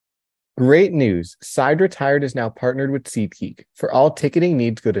Great news. Side Retired is now partnered with SeatGeek. For all ticketing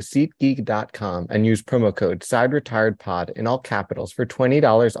needs, go to SeatGeek.com and use promo code SideRetiredPod in all capitals for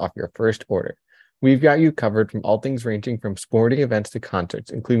 $20 off your first order. We've got you covered from all things ranging from sporting events to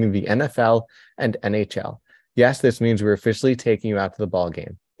concerts, including the NFL and NHL. Yes, this means we're officially taking you out to the ball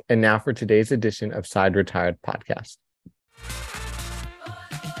game. And now for today's edition of Side Retired Podcast.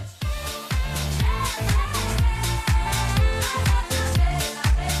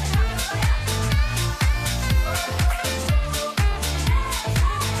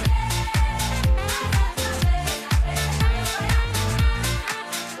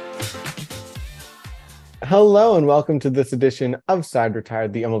 Hello and welcome to this edition of Side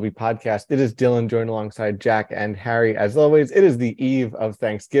Retired, the MLB podcast. It is Dylan joined alongside Jack and Harry. As always, it is the eve of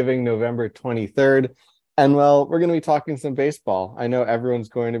Thanksgiving, November 23rd. And well, we're going to be talking some baseball. I know everyone's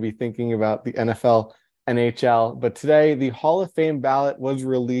going to be thinking about the NFL, NHL, but today the Hall of Fame ballot was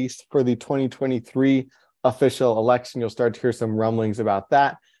released for the 2023 official election. You'll start to hear some rumblings about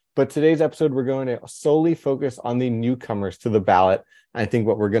that. But today's episode, we're going to solely focus on the newcomers to the ballot. I think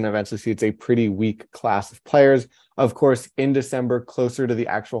what we're going to eventually see, it's a pretty weak class of players. Of course, in December, closer to the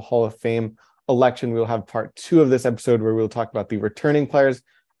actual Hall of Fame election, we'll have part 2 of this episode where we'll talk about the returning players,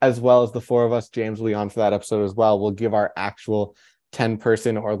 as well as the 4 of us. James will be on for that episode as well. We'll give our actual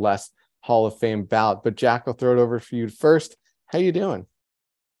 10-person or less Hall of Fame ballot. But Jack, I'll throw it over for you first. How you doing?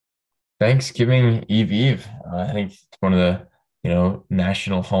 Thanksgiving Eve. I think it's one of the,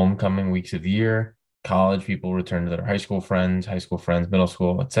 national homecoming weeks of the year. College people return to their high school friends, middle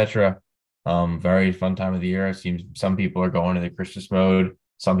school, etc. Very fun time of the year. It seems some people are going to the Christmas mode.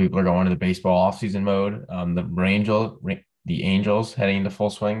 Some people are going to the baseball offseason mode. The Angels heading into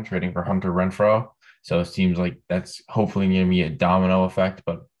full swing, trading for Hunter Renfroe. So it seems like that's hopefully going to be a domino effect,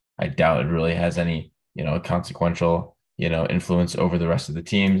 but I doubt it really has any, consequential, influence over the rest of the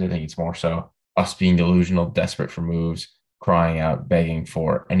teams. I think it's more so us being delusional, desperate for moves, crying out, begging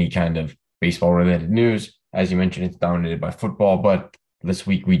for any kind of baseball related news. As you mentioned, it's dominated by football, but this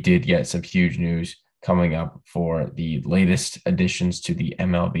week we did get some huge news coming up for the latest additions to the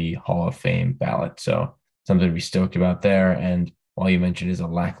MLB Hall of Fame ballot. So something to be stoked about there. And while you mentioned is a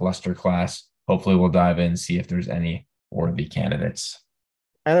lackluster class, hopefully we'll dive in and see if there's any worthy candidates.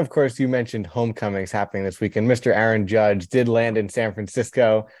 And of course, you mentioned homecomings happening this weekend. Mr. Aaron Judge did land in San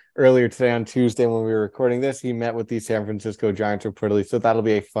Francisco earlier today on Tuesday when we were recording this. He met with the San Francisco Giants reportedly. So that'll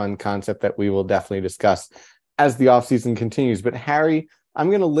be a fun concept that we will definitely discuss as the offseason continues. But Harry, I'm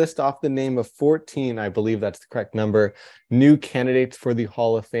going to list off the name of 14, I believe that's the correct number, new candidates for the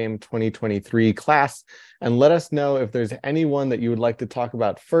Hall of Fame 2023 class. And let us know if there's anyone that you would like to talk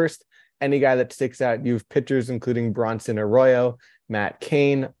about first. Any guy that sticks out. You have pitchers including Bronson Arroyo, Matt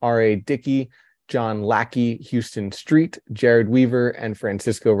Cain, R.A. Dickey, John Lackey, Houston Street, Jared Weaver, and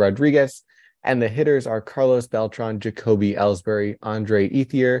Francisco Rodriguez. And the hitters are Carlos Beltran, Jacoby Ellsbury, Andre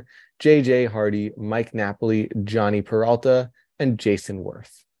Ethier, J.J. Hardy, Mike Napoli, Johnny Peralta, and Jason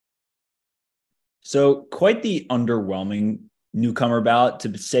Worth. So quite the underwhelming newcomer ballot,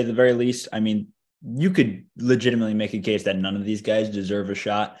 to say the very least. I mean, you could legitimately make a case that none of these guys deserve a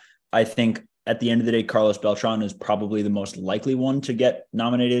shot. I think at the end of the day, Carlos Beltran is probably the most likely one to get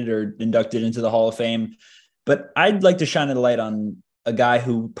nominated or inducted into the Hall of Fame. But I'd like to shine a light on a guy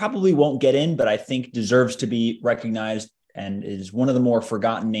who probably won't get in, but I think deserves to be recognized and is one of the more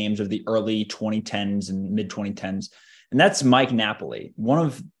forgotten names of the early 2010s and mid 2010s. And that's Mike Napoli, one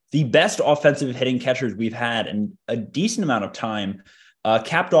of the best offensive hitting catchers we've had in a decent amount of time.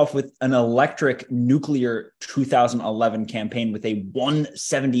 Capped off with an electric nuclear 2011 campaign with a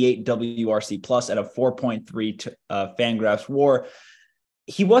 178 WRC plus at a 4.3 Fangraphs WAR.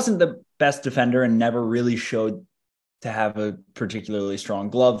 He wasn't the best defender and never really showed to have a particularly strong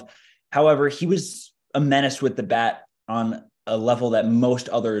glove. However, he was a menace with the bat on a level that most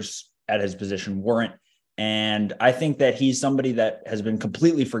others at his position weren't. And I think that he's somebody that has been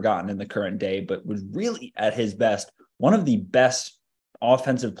completely forgotten in the current day, but was really at his best, one of the best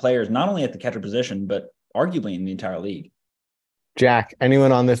offensive players, not only at the catcher position, but arguably in the entire league. Jack,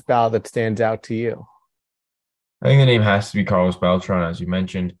 anyone on this ballot that stands out to you? I think the name has to be Carlos Beltran, as you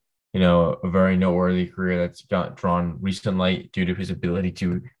mentioned, a very noteworthy career that's got drawn recent light due to his ability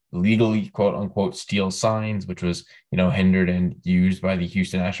to legally, quote unquote, steal signs, which was, hindered and used by the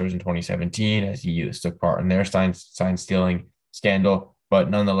Houston Astros in 2017 as he took part in their sign stealing scandal. But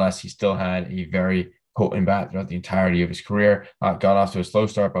nonetheless, he still had a very potent bat throughout the entirety of his career. Got off to a slow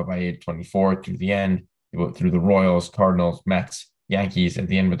start, but by age 24 through the end, he went through the Royals, Cardinals, Mets, Yankees, at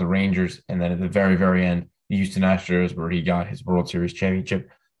the end with the Rangers, and then at the very, very end, the Houston Astros, where he got his World Series championship.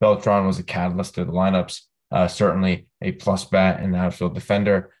 Beltran was a catalyst to the lineups, certainly a plus bat and outfield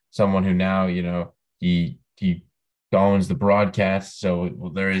defender. someone who now, he owns the broadcast.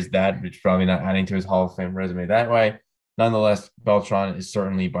 So there is that, which probably not adding to his Hall of Fame resume that way. Nonetheless, Beltran is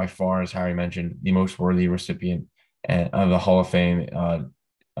certainly by far, as Harry mentioned, the most worthy recipient of the Hall of Fame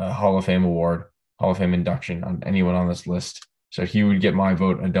award, Hall of Fame induction on anyone on this list. So he would get my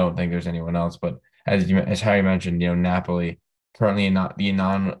vote. I don't think there's anyone else. But as Harry mentioned, Napoli currently not the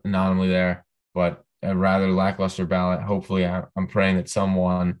anomaly there, but a rather lackluster ballot. Hopefully, I'm praying that some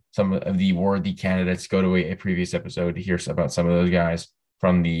of the worthy candidates go to a previous episode to hear about some of those guys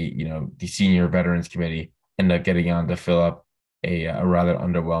from the senior veterans committee end up getting on to fill up a rather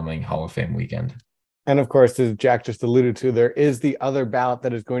underwhelming Hall of Fame weekend. And of course, as Jack just alluded to, there is the other ballot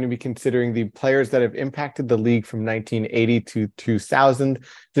that is going to be considering the players that have impacted the league from 1980 to 2000.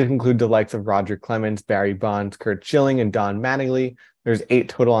 This include the likes of Roger Clemens, Barry Bonds, Curt Schilling, and Don Mattingly. There's 8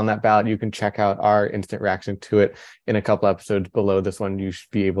 total on that ballot. You can check out our instant reaction to it in a couple episodes below this one. You should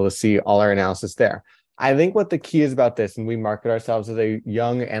be able to see all our analysis there. I think what the key is about this, and we market ourselves as a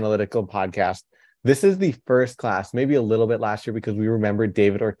young analytical podcast, this is the first class, maybe a little bit last year because we remember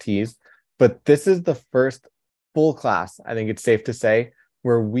David Ortiz, but this is the first full class, I think it's safe to say,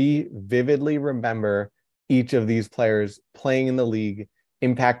 where we vividly remember each of these players playing in the league,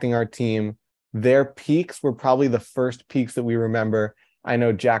 impacting our team. Their peaks were probably the first peaks that we remember. I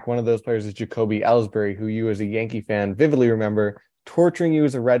know, Jack, one of those players is Jacoby Ellsbury, who you as a Yankee fan vividly remember torturing you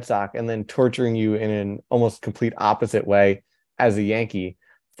as a Red Sox and then torturing you in an almost complete opposite way as a Yankee.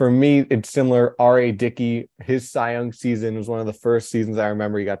 For me, it's similar. R.A. Dickey, his Cy Young season was one of the first seasons I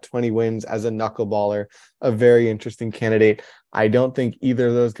remember. He got 20 wins as a knuckleballer, a very interesting candidate. I don't think either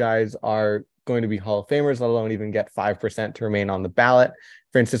of those guys are going to be Hall of Famers, let alone even get 5% to remain on the ballot.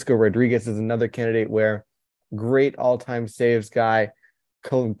 Francisco Rodriguez is another candidate where great all-time saves guy,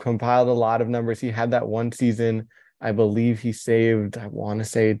 compiled a lot of numbers. He had that one season, I believe he saved, I want to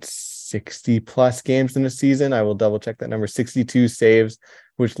say it's 60 plus games in a season. I will double check that number, 62 saves,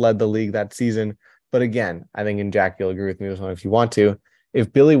 which led the league that season. But again, I think, and Jack, you'll agree with me this one if you want to,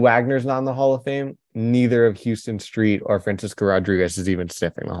 if Billy Wagner's not in the Hall of Fame, neither of Houston Street or Francisco Rodriguez is even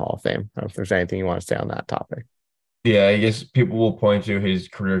sniffing the Hall of Fame. I don't know if there's anything you want to say on that topic. Yeah, I guess people will point to his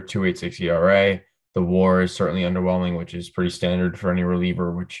career 2.86 ERA. The WAR is certainly underwhelming, which is pretty standard for any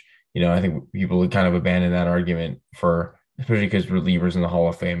reliever, which, I think people would kind of abandon that argument for, especially because relievers in the Hall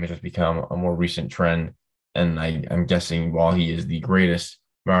of Fame has just become a more recent trend. And I'm guessing while he is the greatest,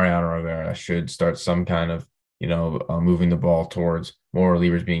 Mariano Rivera should start some kind of, moving the ball towards more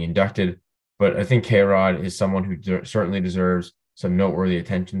relievers being inducted. But I think K-Rod is someone who certainly deserves some noteworthy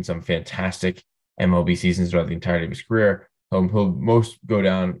attention, some fantastic MLB seasons throughout the entirety of his career. He'll most go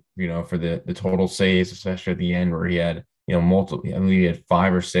down, for the total saves, especially at the end where he had, multiple, I believe he had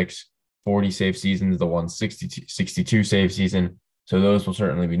 5 or 6 40 save seasons, the one 62 save season. So those will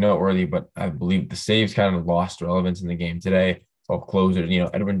certainly be noteworthy, but I believe the saves kind of lost relevance in the game today. So closers,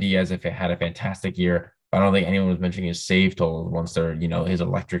 Edwin Diaz, if it had a fantastic year, I don't think anyone was mentioning his save total once they're, his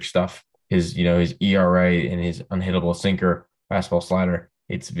electric stuff, his ERA and his unhittable sinker, fastball slider.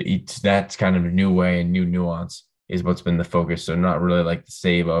 It's that's kind of a new way and new nuance is what's been the focus. So not really like the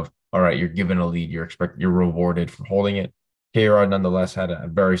save of, all right, you're given a lead, you're rewarded for holding it. K-Rod nonetheless had a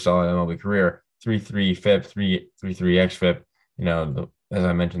very solid MLB career, 3.3 FIP, 3.33 xFIP. As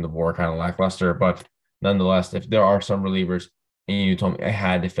I mentioned, the WAR kind of lackluster, but nonetheless, if there are some relievers, and you told me I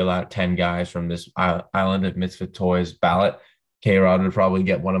had to fill out 10 guys from this Island of Misfit Toys ballot, K-Rod would probably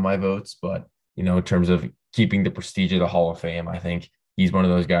get one of my votes, but in terms of keeping the prestige of the Hall of Fame, I think he's one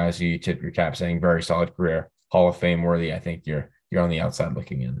of those guys who you tip your cap saying very solid career, Hall of Fame worthy. I think you're on the outside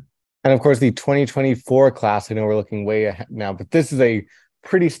looking in. And of course, the 2024 class, I know we're looking way ahead now, but this is a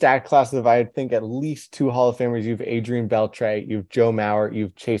pretty stacked class of, I think, at least 2 Hall of Famers. You've Adrian Beltre, you've Joe Mauer,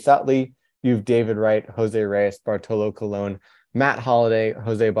 you've Chase Utley, you've David Wright, Jose Reyes, Bartolo Colon, Matt Holliday,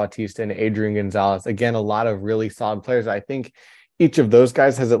 Jose Bautista, and Adrian Gonzalez. Again, a lot of really solid players. I think each of those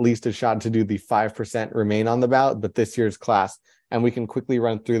guys has at least a shot to do the 5% remain on the ballot, but this year's class, and we can quickly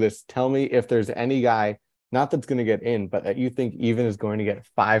run through this. Tell me if there's any guy, not that's going to get in, but that you think even is going to get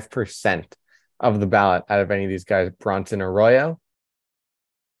 5% of the ballot out of any of these guys. Bronson Arroyo,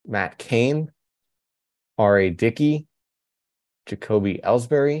 Matt Cain, R.A. Dickey, Jacoby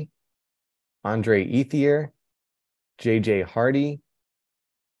Ellsbury, Andre Ethier, J.J. Hardy,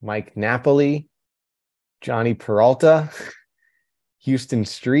 Mike Napoli, Johnny Peralta, Houston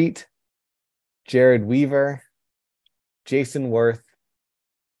Street, Jared Weaver, Jason Worth,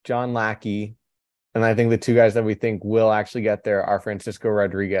 John Lackey, and I think the 2 guys that we think will actually get there are Francisco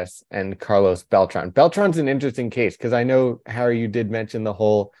Rodriguez and Carlos Beltran. Beltran's an interesting case because I know, Harry, you did mention the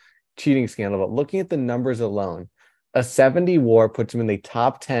whole cheating scandal, but looking at the numbers alone, A 70 WAR puts him in the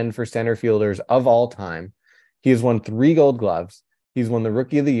top 10 for center fielders of all time. He has won 3 Gold Gloves. He's won the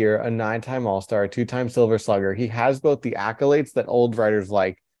Rookie of the Year, a 9-time All-Star, a 2-time Silver Slugger. He has both the accolades that old writers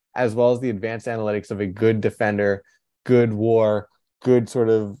like, as well as the advanced analytics of a good defender, good WAR, good sort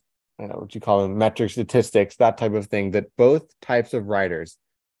of, what you call them, metric statistics, that type of thing, that both types of writers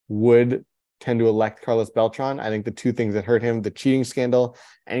would tend to elect Carlos Beltran. I think the two things that hurt him, the cheating scandal,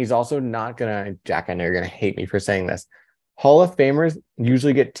 and he's also not going to, Jack, I know you're going to hate me for saying this. Hall of Famers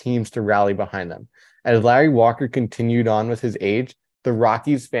usually get teams to rally behind them. As Larry Walker continued on with his age, the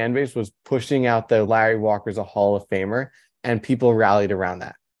Rockies fan base was pushing out the Larry Walker's a Hall of Famer, and people rallied around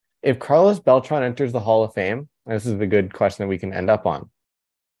that. If Carlos Beltran enters the Hall of Fame, this is a good question that we can end up on.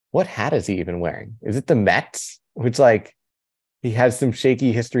 What hat is he even wearing? Is it the Mets? Which, he has some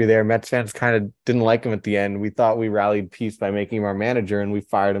shaky history there. Mets fans kind of didn't like him at the end. We thought we rallied peace by making him our manager, and we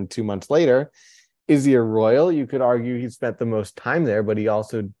fired him 2 months later. Is he a Royal? You could argue he spent the most time there, but he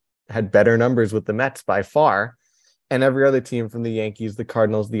also had better numbers with the Mets by far. And every other team, from the Yankees, the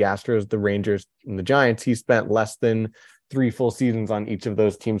Cardinals, the Astros, the Rangers, and the Giants, he spent less than 3 full seasons on each of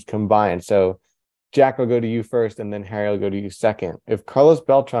those teams combined. So, Jack, I'll go to you first, and then Harry will go to you second. If Carlos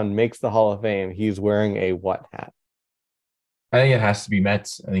Beltran makes the Hall of Fame, he's wearing a what hat? I think it has to be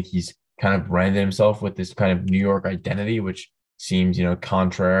Mets. I think he's kind of branded himself with this kind of New York identity, which seems,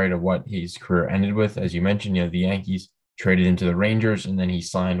 contrary to what his career ended with. As you mentioned, the Yankees traded into the Rangers, and then he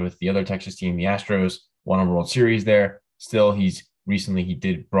signed with the other Texas team, the Astros, won a World Series there. Still, he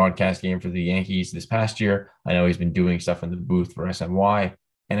did broadcast game for the Yankees this past year. I know he's been doing stuff in the booth for SNY.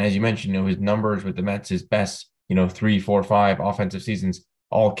 And as you mentioned, his numbers with the Mets, his best, 3, 4, 5 offensive seasons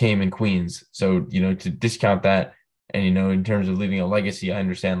all came in Queens. So, to discount that, and, in terms of leaving a legacy, I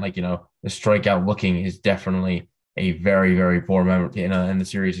understand, the strikeout looking is definitely a very, very poor memory. And the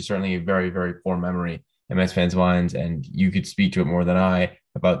series is certainly a very, very poor memory in Mets fans' minds. And you could speak to it more than I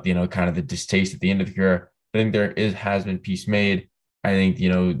about, kind of the distaste at the end of the career. I think has been peace made. I think,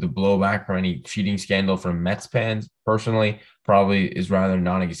 the blowback from any cheating scandal from Mets fans personally probably is rather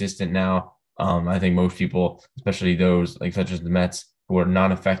non-existent now. I think most people, especially those such as the Mets, who are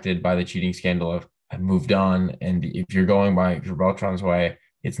not affected by the cheating scandal, have moved on. And if you're going by Beltran's way,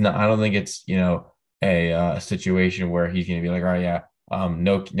 it's not. I don't think it's a situation where he's going to be like, oh yeah,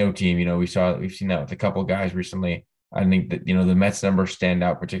 no team. We've seen that with a couple of guys recently. I think that the Mets numbers stand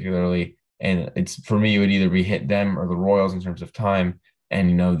out particularly, and it's, for me, it would either be hit them or the Royals in terms of time.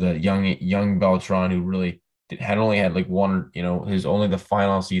 And the young Beltran, who really had only had one, his only the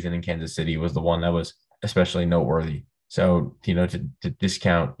final season in Kansas City was the one that was especially noteworthy. So to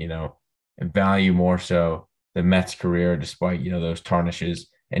discount and value more so the Mets career, despite those tarnishes,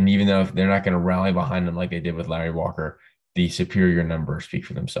 and even though they're not going to rally behind them like they did with Larry Walker, the superior numbers speak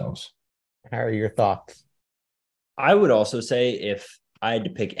for themselves. Harry, your thoughts? I would also say if I had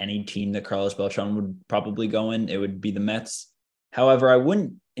to pick any team that Carlos Beltran would probably go in, it would be the Mets. However, I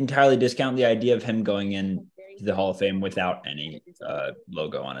wouldn't entirely discount the idea of him going in to the Hall of Fame without any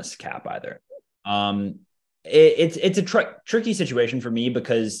logo on his cap either. It's a tricky situation for me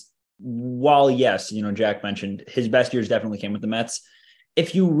because while, yes, Jack mentioned his best years definitely came with the Mets.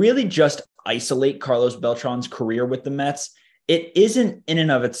 If you really just isolate Carlos Beltran's career with the Mets, it isn't in and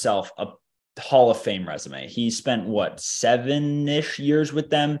of itself a Hall of Fame resume. He spent 7-ish years with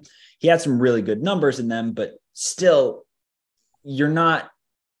them. He had some really good numbers in them, but still,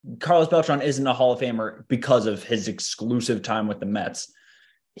 Carlos Beltran isn't a Hall of Famer because of his exclusive time with the Mets.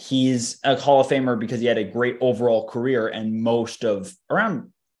 He's a Hall of Famer because he had a great overall career, and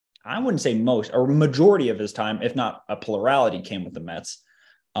I wouldn't say most, or majority of his time, if not a plurality, came with the Mets.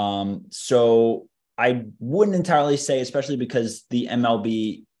 So I wouldn't entirely say, especially because the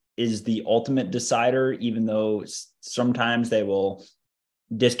MLB is the ultimate decider, even though sometimes they will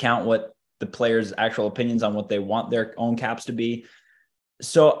discount what the players' actual opinions on what they want their own caps to be.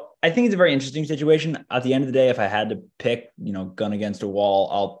 So I think it's a very interesting situation. At the end of the day, if I had to pick, gun against a wall,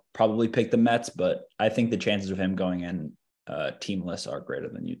 I'll probably pick the Mets, but I think the chances of him going in teamless are greater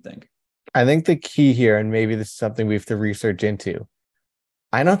than you'd think. I think the key here, and maybe this is something we have to research into,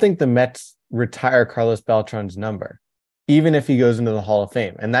 I don't think the Mets retire Carlos Beltran's number, even if he goes into the Hall of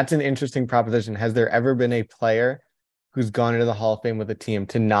Fame. And that's an interesting proposition. Has there ever been a player who's gone into the Hall of Fame with a team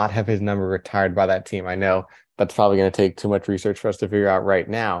to not have his number retired by that team? I know that's probably going to take too much research for us to figure out right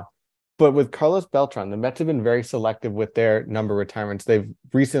now. But with Carlos Beltran, the Mets have been very selective with their number retirements. They've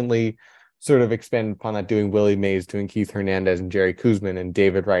recently sort of expanded upon that, doing Willie Mays, doing Keith Hernandez and Jerry Koosman, and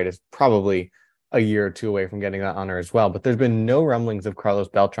David Wright is probably a year or two away from getting that honor as well. But there's been no rumblings of Carlos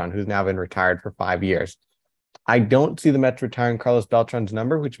Beltran, who's now been retired for 5 years. I don't see the Mets retiring Carlos Beltran's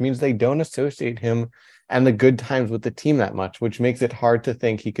number, which means they don't associate him and the good times with the team that much, which makes it hard to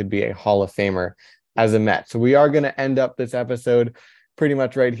think he could be a Hall of Famer as a Met. So we are going to end up this episode pretty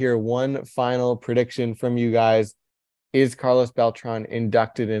much right here. One final prediction from you guys. Is Carlos Beltran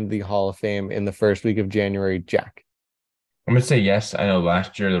inducted into the Hall of Fame in the first week of January? Jack? I'm going to say yes. I know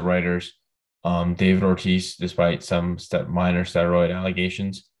last year the writers, David Ortiz, despite some minor steroid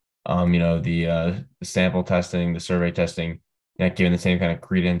allegations, the sample testing, the survey testing, not given the same kind of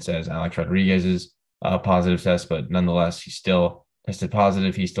credence as Alex Rodriguez's positive test, but nonetheless, he still tested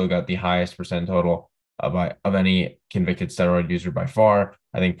positive. He still got the highest percent total of any convicted steroid user by far.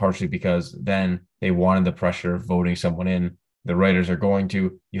 I think partially because then they wanted the pressure of voting someone in. The writers are going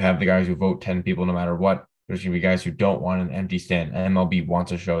to. You have the guys who vote 10 people no matter what. There's going to be guys who don't want an empty stand. MLB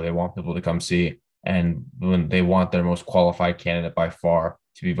wants a show. They want people to come see. And when they want their most qualified candidate by far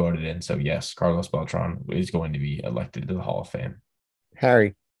to be voted in. So yes, Carlos Beltran is going to be elected to the Hall of Fame.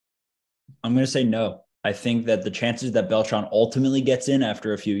 Harry? I'm going to say no. I think that the chances that Beltran ultimately gets in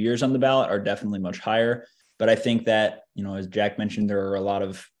after a few years on the ballot are definitely much higher. But I think that, as Jack mentioned, there are a lot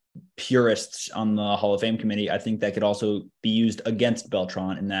of purists on the Hall of Fame committee. I think that could also be used against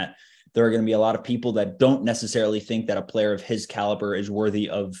Beltran, in that there are going to be a lot of people that don't necessarily think that a player of his caliber is worthy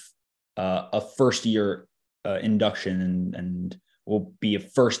of a first year induction and will be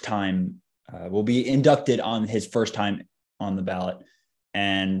will be inducted on his first time on the ballot.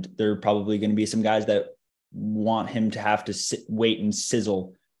 And there are probably going to be some guys that want him to have to wait and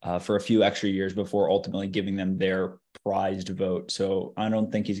sizzle for a few extra years before ultimately giving them their prized vote. So I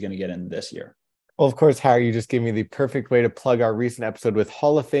don't think he's going to get in this year. Well, of course, Harry, you just gave me the perfect way to plug our recent episode with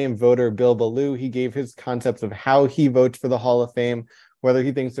Hall of Fame voter Bill Ballou. He gave his concepts of how he votes for the Hall of Fame, whether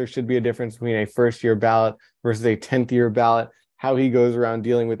he thinks there should be a difference between a first-year ballot versus a 10th-year ballot, how he goes around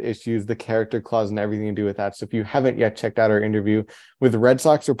dealing with issues, the character clause, and everything to do with that. So if you haven't yet checked out our interview with Red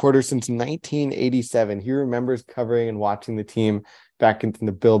Sox reporter since 1987, he remembers covering and watching the team back into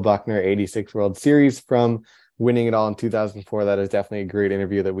the Bill Buckner 86 World Series from winning it all in 2004. That is definitely a great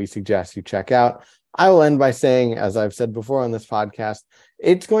interview that we suggest you check out. I will end by saying, as I've said before on this podcast,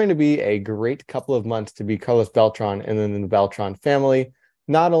 it's going to be a great couple of months to be Carlos Beltran and then the Beltran family.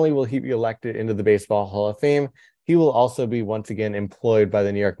 Not only will he be elected into the Baseball Hall of Fame, he will also be once again employed by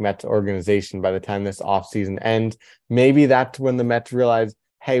the New York Mets organization by the time this offseason ends. Maybe that's when the Mets realize,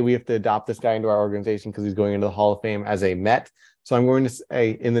 hey, we have to adopt this guy into our organization because he's going into the Hall of Fame as a Met. So I'm going to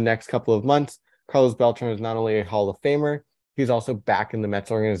say in the next couple of months, Carlos Beltran is not only a Hall of Famer, he's also back in the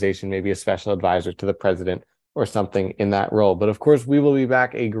Mets organization, maybe a special advisor to the president or something in that role. But of course, we will be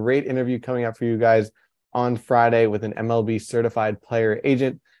back. A great interview coming up for you guys on Friday with an MLB certified player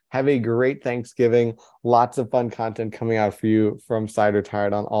agent. Have a great Thanksgiving. Lots of fun content coming out for you from Side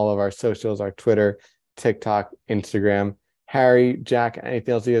Retired on all of our socials, our Twitter, TikTok, Instagram. Harry, Jack,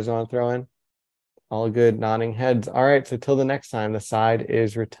 anything else you guys want to throw in? All good, nodding heads. All right, so till the next time, the Side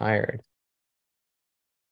is retired.